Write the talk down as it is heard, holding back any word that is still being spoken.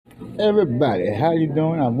Everybody, how you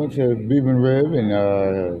doing? I went to Beef and Rib in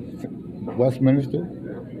Westminster.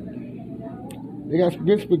 They got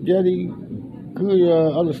good spaghetti, good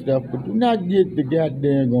other stuff, but do not get the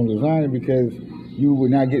goddamn lasagna because you will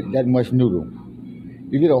not get that much noodle.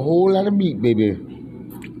 You get a whole lot of meat, baby,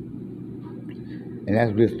 and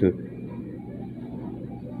that's just the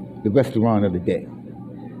restaurant of the day.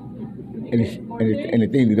 And the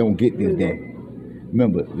thing you don't get this day.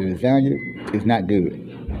 Remember, the lasagna is not good.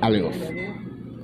 Adios.